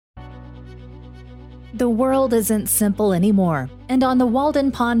The world isn't simple anymore. And on the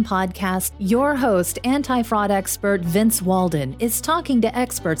Walden Pond podcast, your host, anti-fraud expert Vince Walden, is talking to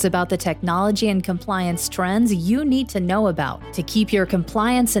experts about the technology and compliance trends you need to know about to keep your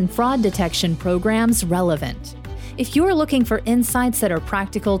compliance and fraud detection programs relevant. If you're looking for insights that are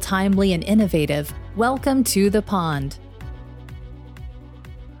practical, timely, and innovative, welcome to the pond.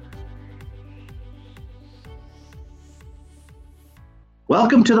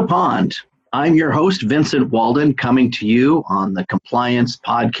 Welcome to the pond. I'm your host, Vincent Walden, coming to you on the Compliance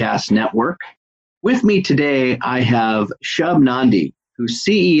Podcast Network. With me today, I have Shub Nandi, who's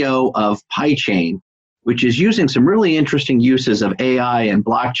CEO of PieChain, which is using some really interesting uses of AI and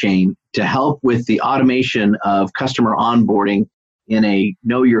blockchain to help with the automation of customer onboarding in a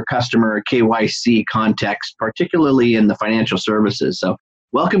know your customer KYC context, particularly in the financial services. So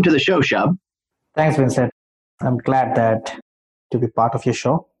welcome to the show, Shub. Thanks, Vincent. I'm glad to be part of your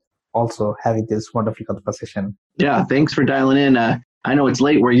show. Also having this wonderful conversation. Yeah, thanks for dialing in. I know it's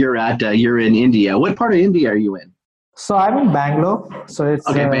late where you're at. You're in India. What part of India are you in? So I'm in Bangalore. So it's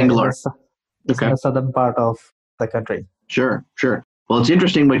Bangalore. It's in the southern part of the country. Sure. Well, it's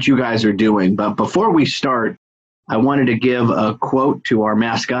interesting what you guys are doing. But before we start, I wanted to give a quote to our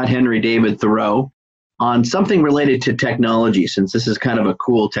mascot, Henry David Thoreau, on something related to technology, since this is kind of a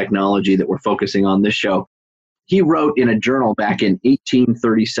cool technology that we're focusing on this show. He wrote in a journal back in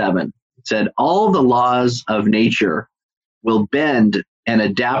 1837, it said, all the laws of nature will bend and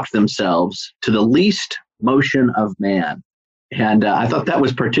adapt themselves to the least motion of man. And I thought that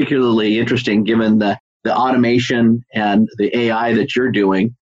was particularly interesting given the automation and the AI that you're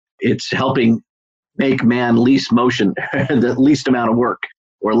doing. It's helping make man least motion, the least amount of work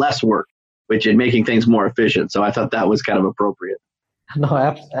or less work, which is making things more efficient. So I thought that was kind of appropriate. No,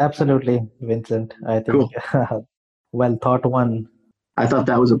 absolutely, Vincent. I think cool. Well thought one. I thought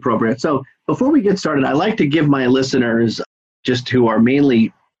that was appropriate. So before we get started, I'd like to give my listeners, just who are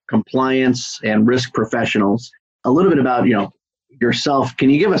mainly compliance and risk professionals, a little bit about yourself. Can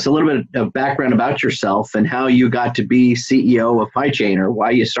you give us a little bit of background about yourself and how you got to be CEO of PieChain or why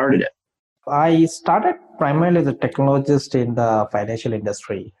you started it? I started primarily as a technologist in the financial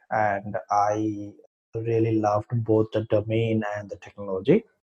industry, and I really loved both the domain and the technology.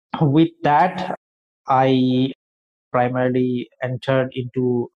 With that, I primarily entered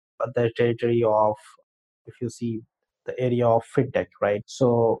into the territory of, if you see, the area of fintech, right?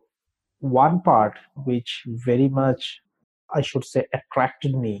 So one part which very much, I should say,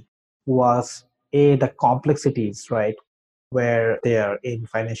 attracted me was the complexities, right, where they are in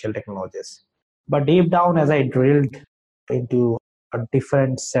financial technologies. But deep down, as I drilled into a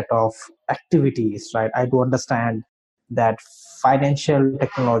different set of activities, right, I do understand that financial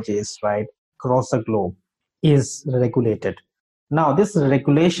technologies, right, across the globe is regulated. Now, these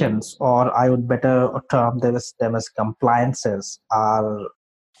regulations, or I would better term them as compliances, are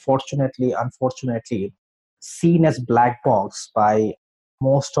unfortunately, seen as black box by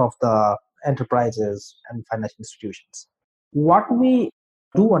most of the enterprises and financial institutions. What we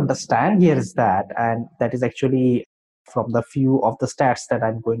do understand here is that, and that is actually from the few of the stats that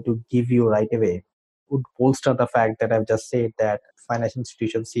I'm going to give you right away, would bolster the fact that I've just said that financial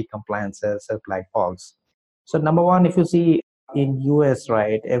institutions see compliance as black box. So number one, if you see in US,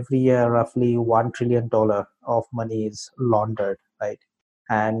 right, every year roughly $1 trillion of money is laundered, right?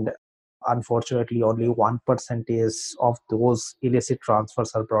 And unfortunately, only 1% of those illicit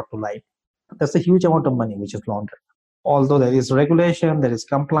transfers are brought to light. That's a huge amount of money which is laundered. Although there is regulation, there is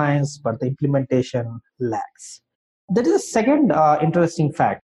compliance, but the implementation lacks. There is a second interesting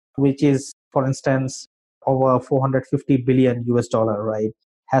fact, which is, for instance, over 450 billion US dollar, right,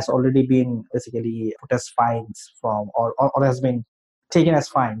 has already been basically put as fines from, or has been taken as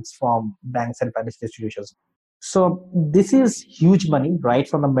fines from banks and financial institutions. So this is huge money, right?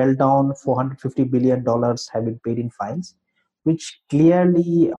 From the meltdown, $450 billion have been paid in fines, which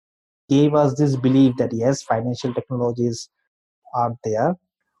clearly gave us this belief that yes, financial technologies are there,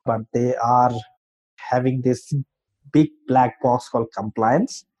 but they are having this big black box called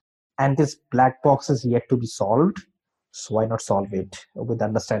compliance, and this black box is yet to be solved. So why not solve it with the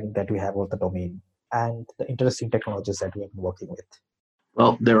understanding that we have of the domain and the interesting technologies that we have been working with?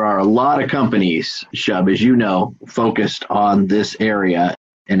 Well, there are a lot of companies, Shub, as you know, focused on this area,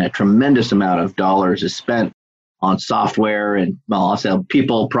 and a tremendous amount of dollars is spent on software and also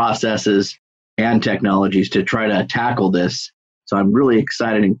people, processes, and technologies to try to tackle this. So I'm really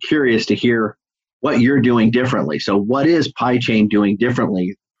excited and curious to hear what you're doing differently. So what is PieChain doing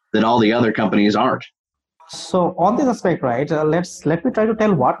differently that all the other companies aren't? So on this aspect, right, let me try to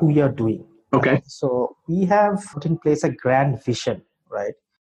tell what we are doing. Okay. So we have put in place a grand vision, right?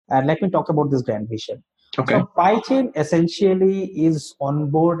 And let me talk about this grand vision. Okay. So PyChain essentially is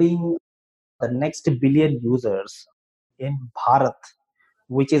onboarding the next billion users in Bharat,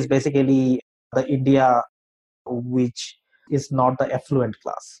 which is basically the India which is not the affluent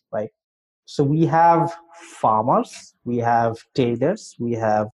class, right? So we have farmers, we have tailors, we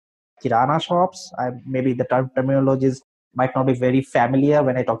have kirana shops. Maybe the terminologies might not be very familiar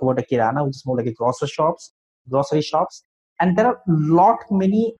when I talk about a kirana, which is more like a grocery shops. And there are lot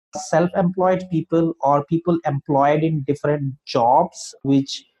many self-employed people or people employed in different jobs,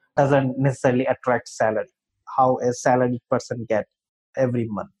 which doesn't necessarily attract salary. How a salaried person get every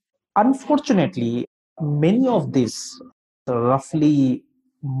month. Unfortunately, many of these, roughly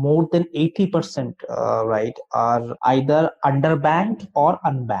more than 80%, right, are either underbanked or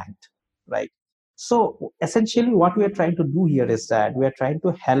unbanked, right? So essentially what we are trying to do here is that we are trying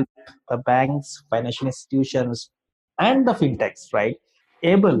to help the banks, financial institutions, and the fintechs, right,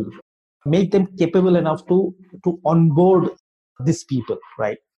 able make them capable enough to onboard these people,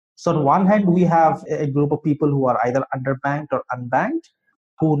 right? So on one hand, we have a group of people who are either underbanked or unbanked,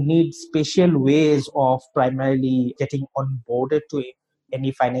 who need special ways of primarily getting onboarded to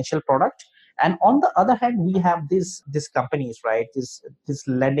any financial product. And on the other hand, we have these companies, right? These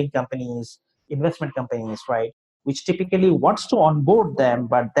lending companies, investment companies, right? Which typically wants to onboard them,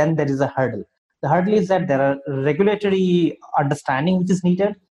 but then there is a hurdle. The hurdle is that there are regulatory understanding which is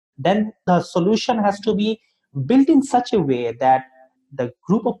needed. Then the solution has to be built in such a way that the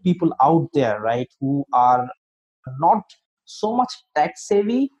group of people out there, right, who are not so much tech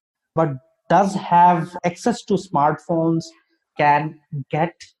savvy, but does have access to smartphones, can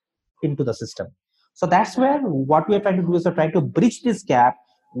get into the system. So that's where what we are trying to do is we're trying to bridge this gap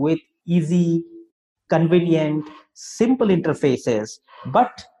with easy, convenient, simple interfaces,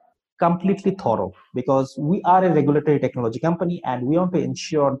 but completely thorough, because we are a regulatory technology company and we want to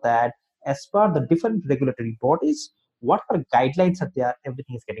ensure that as per the different regulatory bodies, what are guidelines are there,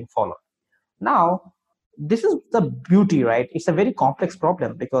 everything is getting followed. Now, this is the beauty, right? It's a very complex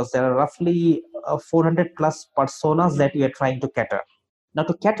problem because there are roughly 400 plus personas that we are trying to cater. Now,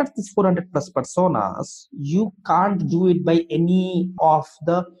 to cater these 400 plus personas, you can't do it by any of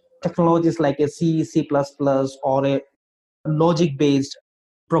the technologies like a C, C++, or a logic based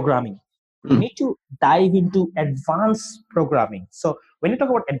programming. You need to dive into advanced programming. So when you talk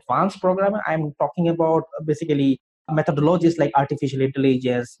about advanced programming, I'm talking about basically methodologies like artificial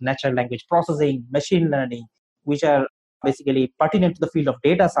intelligence, natural language processing, machine learning, which are basically pertinent to the field of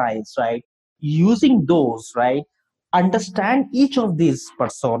data science, right? Using those, right, understand each of these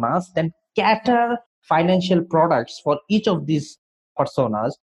personas, then cater financial products for each of these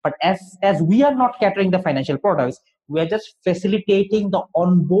personas. But as we are not catering the financial products, we are just facilitating the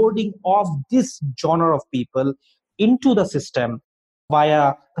onboarding of this genre of people into the system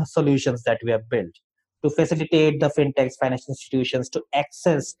via the solutions that we have built to facilitate the fintechs, financial institutions to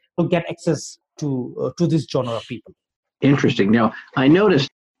get access to this genre of people. Interesting. Now, I noticed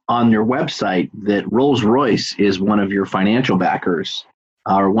on your website that Rolls-Royce is one of your financial backers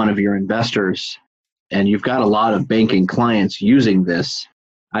or one of your investors, and you've got a lot of banking clients using this.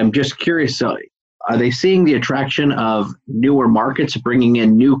 I'm just curious, are they seeing the attraction of newer markets bringing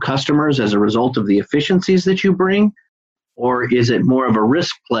in new customers as a result of the efficiencies that you bring? Or is it more of a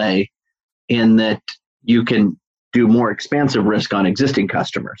risk play in that you can do more expansive risk on existing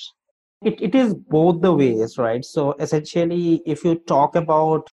customers? It is both the ways, right? So essentially, if you talk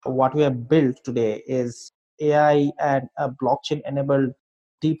about what we have built today is AI and a blockchain enabled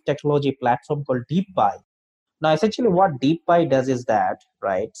deep technology platform called DeepBuy. Now, essentially, what DeepBuy does is that,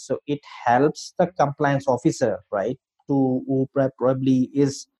 right? So it helps the compliance officer, right, to who probably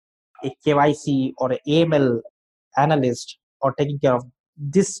is a KYC or a AML analyst or taking care of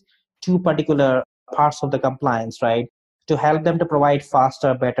this two particular parts of the compliance, right, to help them to provide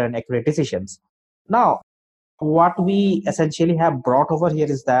faster, better, and accurate decisions. Now, what we essentially have brought over here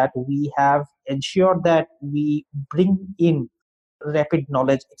is that we have ensured that we bring in rapid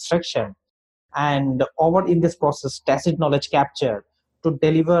knowledge extraction and over in this process tacit knowledge capture to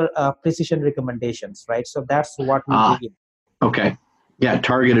deliver precision recommendations, right? So that's what we bring in. Okay. Yeah,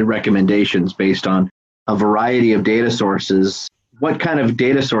 targeted recommendations based on a variety of data sources. What kind of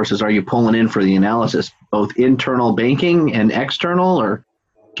data sources are you pulling in for the analysis? Both internal banking and external, or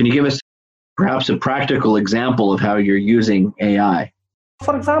can you give us perhaps a practical example of how you're using AI?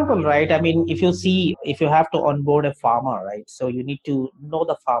 For example, right, I mean, if you have to onboard a farmer, right, so you need to know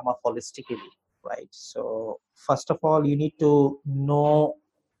the farmer holistically, right? So first of all, you need to know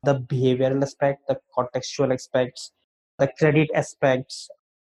the behavioral aspect, the contextual aspects, the credit aspects,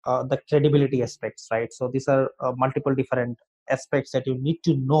 the credibility aspects, right? So these are multiple different aspects that you need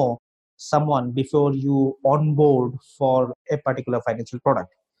to know someone before you onboard for a particular financial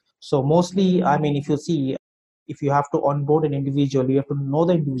product. So mostly, I mean, if you see, if you have to onboard an individual, you have to know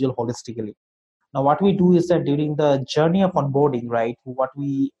the individual holistically. Now, what we do is that during the journey of onboarding, right, what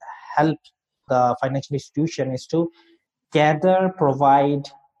we help the financial institution is to gather, provide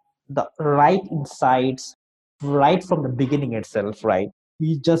the right insights right from the beginning itself, right?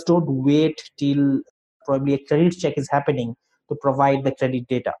 We just don't wait till probably a credit check is happening to provide the credit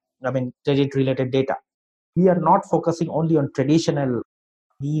data. I mean, credit related data. We are not focusing only on traditional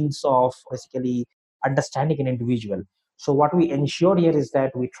means of basically understanding an individual. So what we ensure here is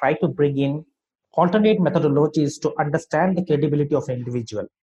that we try to bring in alternate methodologies to understand the credibility of an individual.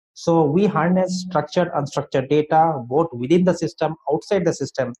 So we harness structured, unstructured data both within the system, outside the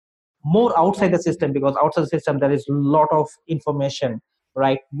system, more outside the system, because outside the system there is a lot of information,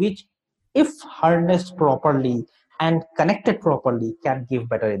 right, which if harnessed properly and connected properly can give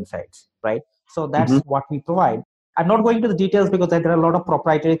better insights, right? So that's what we provide. I'm not going to the details because there are a lot of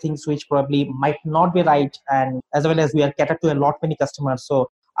proprietary things which probably might not be right, and as well as we are catered to a lot many customers. So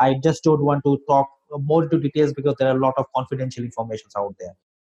I just don't want to talk more into details because there are a lot of confidential information out there.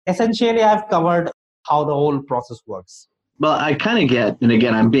 Essentially, I've covered how the whole process works. Well, I kind of get, and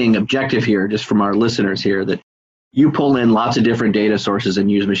again, I'm being objective here just from our listeners here, that you pull in lots of different data sources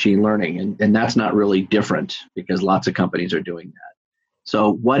and use machine learning, and that's not really different because lots of companies are doing that.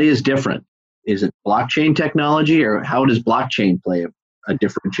 So what is different? Is it blockchain technology, or how does blockchain play a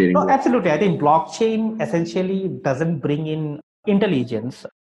differentiating role? No, absolutely. I think blockchain essentially doesn't bring in intelligence,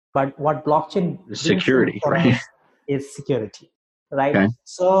 but what blockchain brings Security, for right? us is security, right? Okay.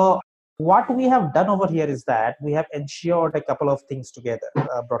 So what we have done over here is that we have ensured a couple of things together,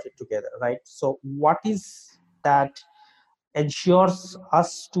 brought it together, right? So what is that ensures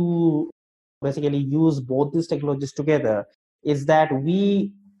us to basically use both these technologies together is that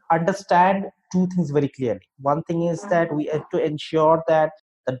we understand two things very clearly. One thing is that we have to ensure that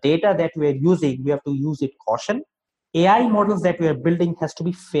the data that we are using, we have to use it caution. AI models that we are building has to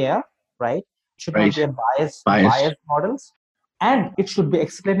be fair, right? It should not Right. be a Bias. biased models, and it should be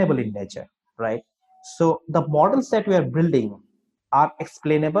explainable in nature, right? So the models that we are building are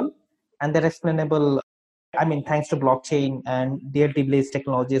explainable, and they're explainable, I mean, thanks to blockchain and DLT-based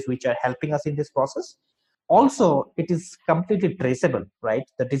technologies which are helping us in this process. Also, it is completely traceable, right?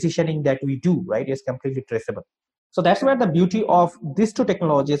 The decisioning that we do, right, is completely traceable. So that's where the beauty of these two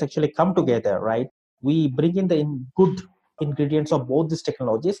technologies actually come together, right? We bring in the good ingredients of both these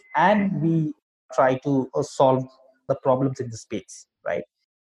technologies, and we try to solve the problems in the space, right?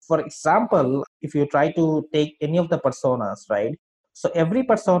 For example, if you try to take any of the personas, right? So every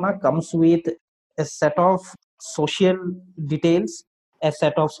persona comes with a set of social details, a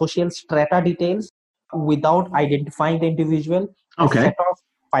set of social strata details without identifying the individual, a Okay. set of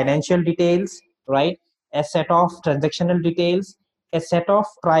financial details, right? A set of transactional details, a set of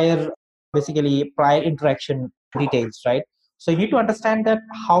basically prior interaction details, right? So you need to understand that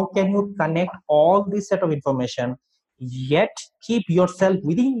how can you connect all this set of information yet keep yourself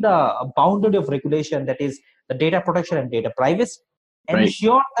within the boundary of regulation, that is the data protection and data privacy. Right.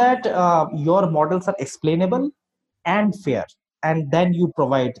 Ensure that your models are explainable and fair, and then you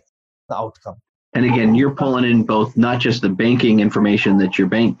provide the outcome. And again, you're pulling in both not just the banking information that your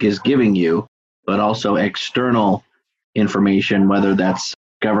bank is giving you, but also external information, whether that's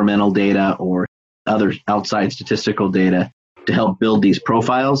governmental data or other outside statistical data to help build these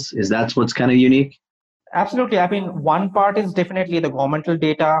profiles. Is that what's kind of unique? Absolutely. I mean, one part is definitely the governmental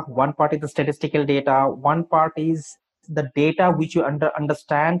data, one part is the statistical data, one part is the data which you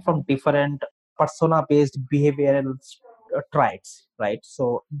understand from different persona based behavioral traits, right?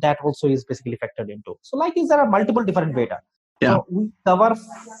 So that also is basically factored into. So like these, there are multiple different data. Yeah. So we cover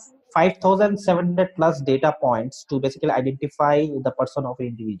 5,700 plus data points to basically identify the persona of an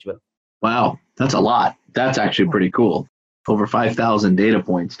individual. Wow, that's a lot. That's actually pretty cool. Over 5,000 data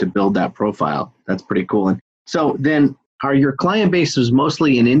points to build that profile. That's pretty cool. And so then are your client bases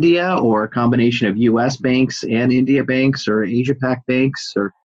mostly in India, or a combination of US banks and India banks, or Asia Pac banks,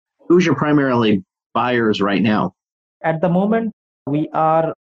 or who's your primarily buyers right now? At the moment, we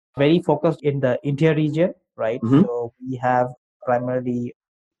are very focused in the India region, right? So we have primarily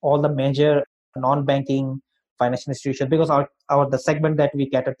all the major non-banking financial institutions, because our the segment that we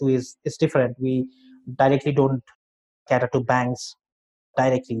cater to is different. We directly don't cater to banks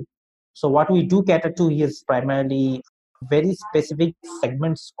directly. So what we do cater to is primarily very specific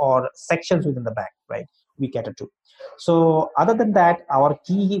segments or sections within the bank, right? We cater to. So other than that, our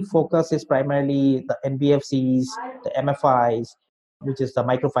key focus is primarily the NBFCs, the MFIs, which is the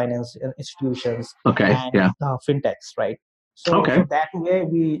microfinance institutions, Okay, and yeah. the fintechs, right? So Okay. that way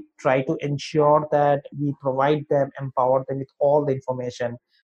we try to ensure that we provide them, empower them with all the information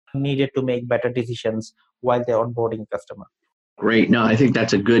needed to make better decisions while they're onboarding a customer. Great. No, I think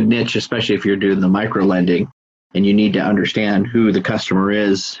that's a good niche, especially if you're doing the micro lending and you need to understand who the customer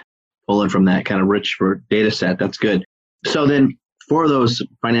is, pulling from that kind of rich data set. That's good. So then for those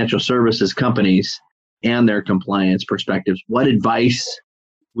financial services companies and their compliance perspectives, what advice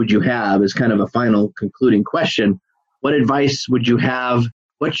would you have as kind of a final concluding question? What advice would you have?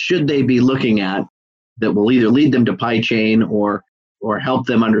 What should they be looking at that will either lead them to PieChain or help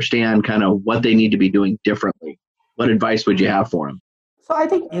them understand kind of what they need to be doing differently? What advice would you have for them? So I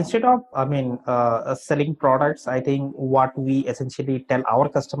think instead of, selling products, I think what we essentially tell our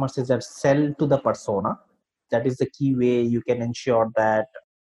customers is that sell to the persona. That is the key way you can ensure that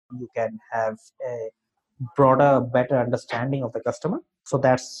you can have a broader, better understanding of the customer. So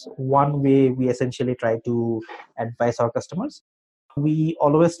that's one way we essentially try to advise our customers. We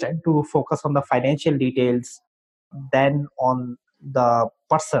always tend to focus on the financial details than on the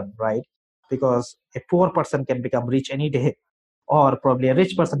person, right? Because a poor person can become rich any day, or probably a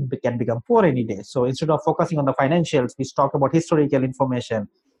rich person can become poor any day. So instead of focusing on the financials, we talk about historical information.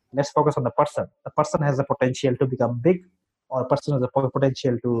 Let's focus on the person. The person has the potential to become big, or a person has the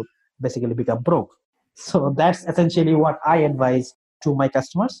potential to basically become broke. So that's essentially what I advise to my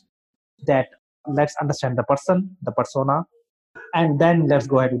customers, that let's understand the person, the persona, and then let's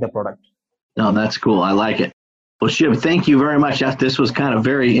go ahead with the product. No, that's cool. I like it. Well, Shub, thank you very much. This was kind of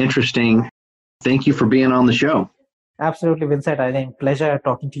very interesting. Thank you for being on the show. Absolutely, Vincent. I think pleasure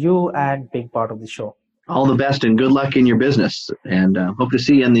talking to you and being part of the show. All the best and good luck in your business. And hope to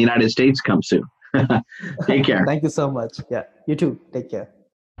see you in the United States come soon. Take care. Thank you so much. Yeah, you too. Take care.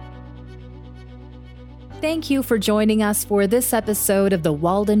 Thank you for joining us for this episode of the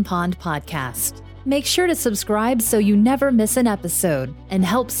Walden Pond Podcast. Make sure to subscribe so you never miss an episode and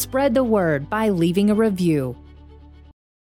help spread the word by leaving a review.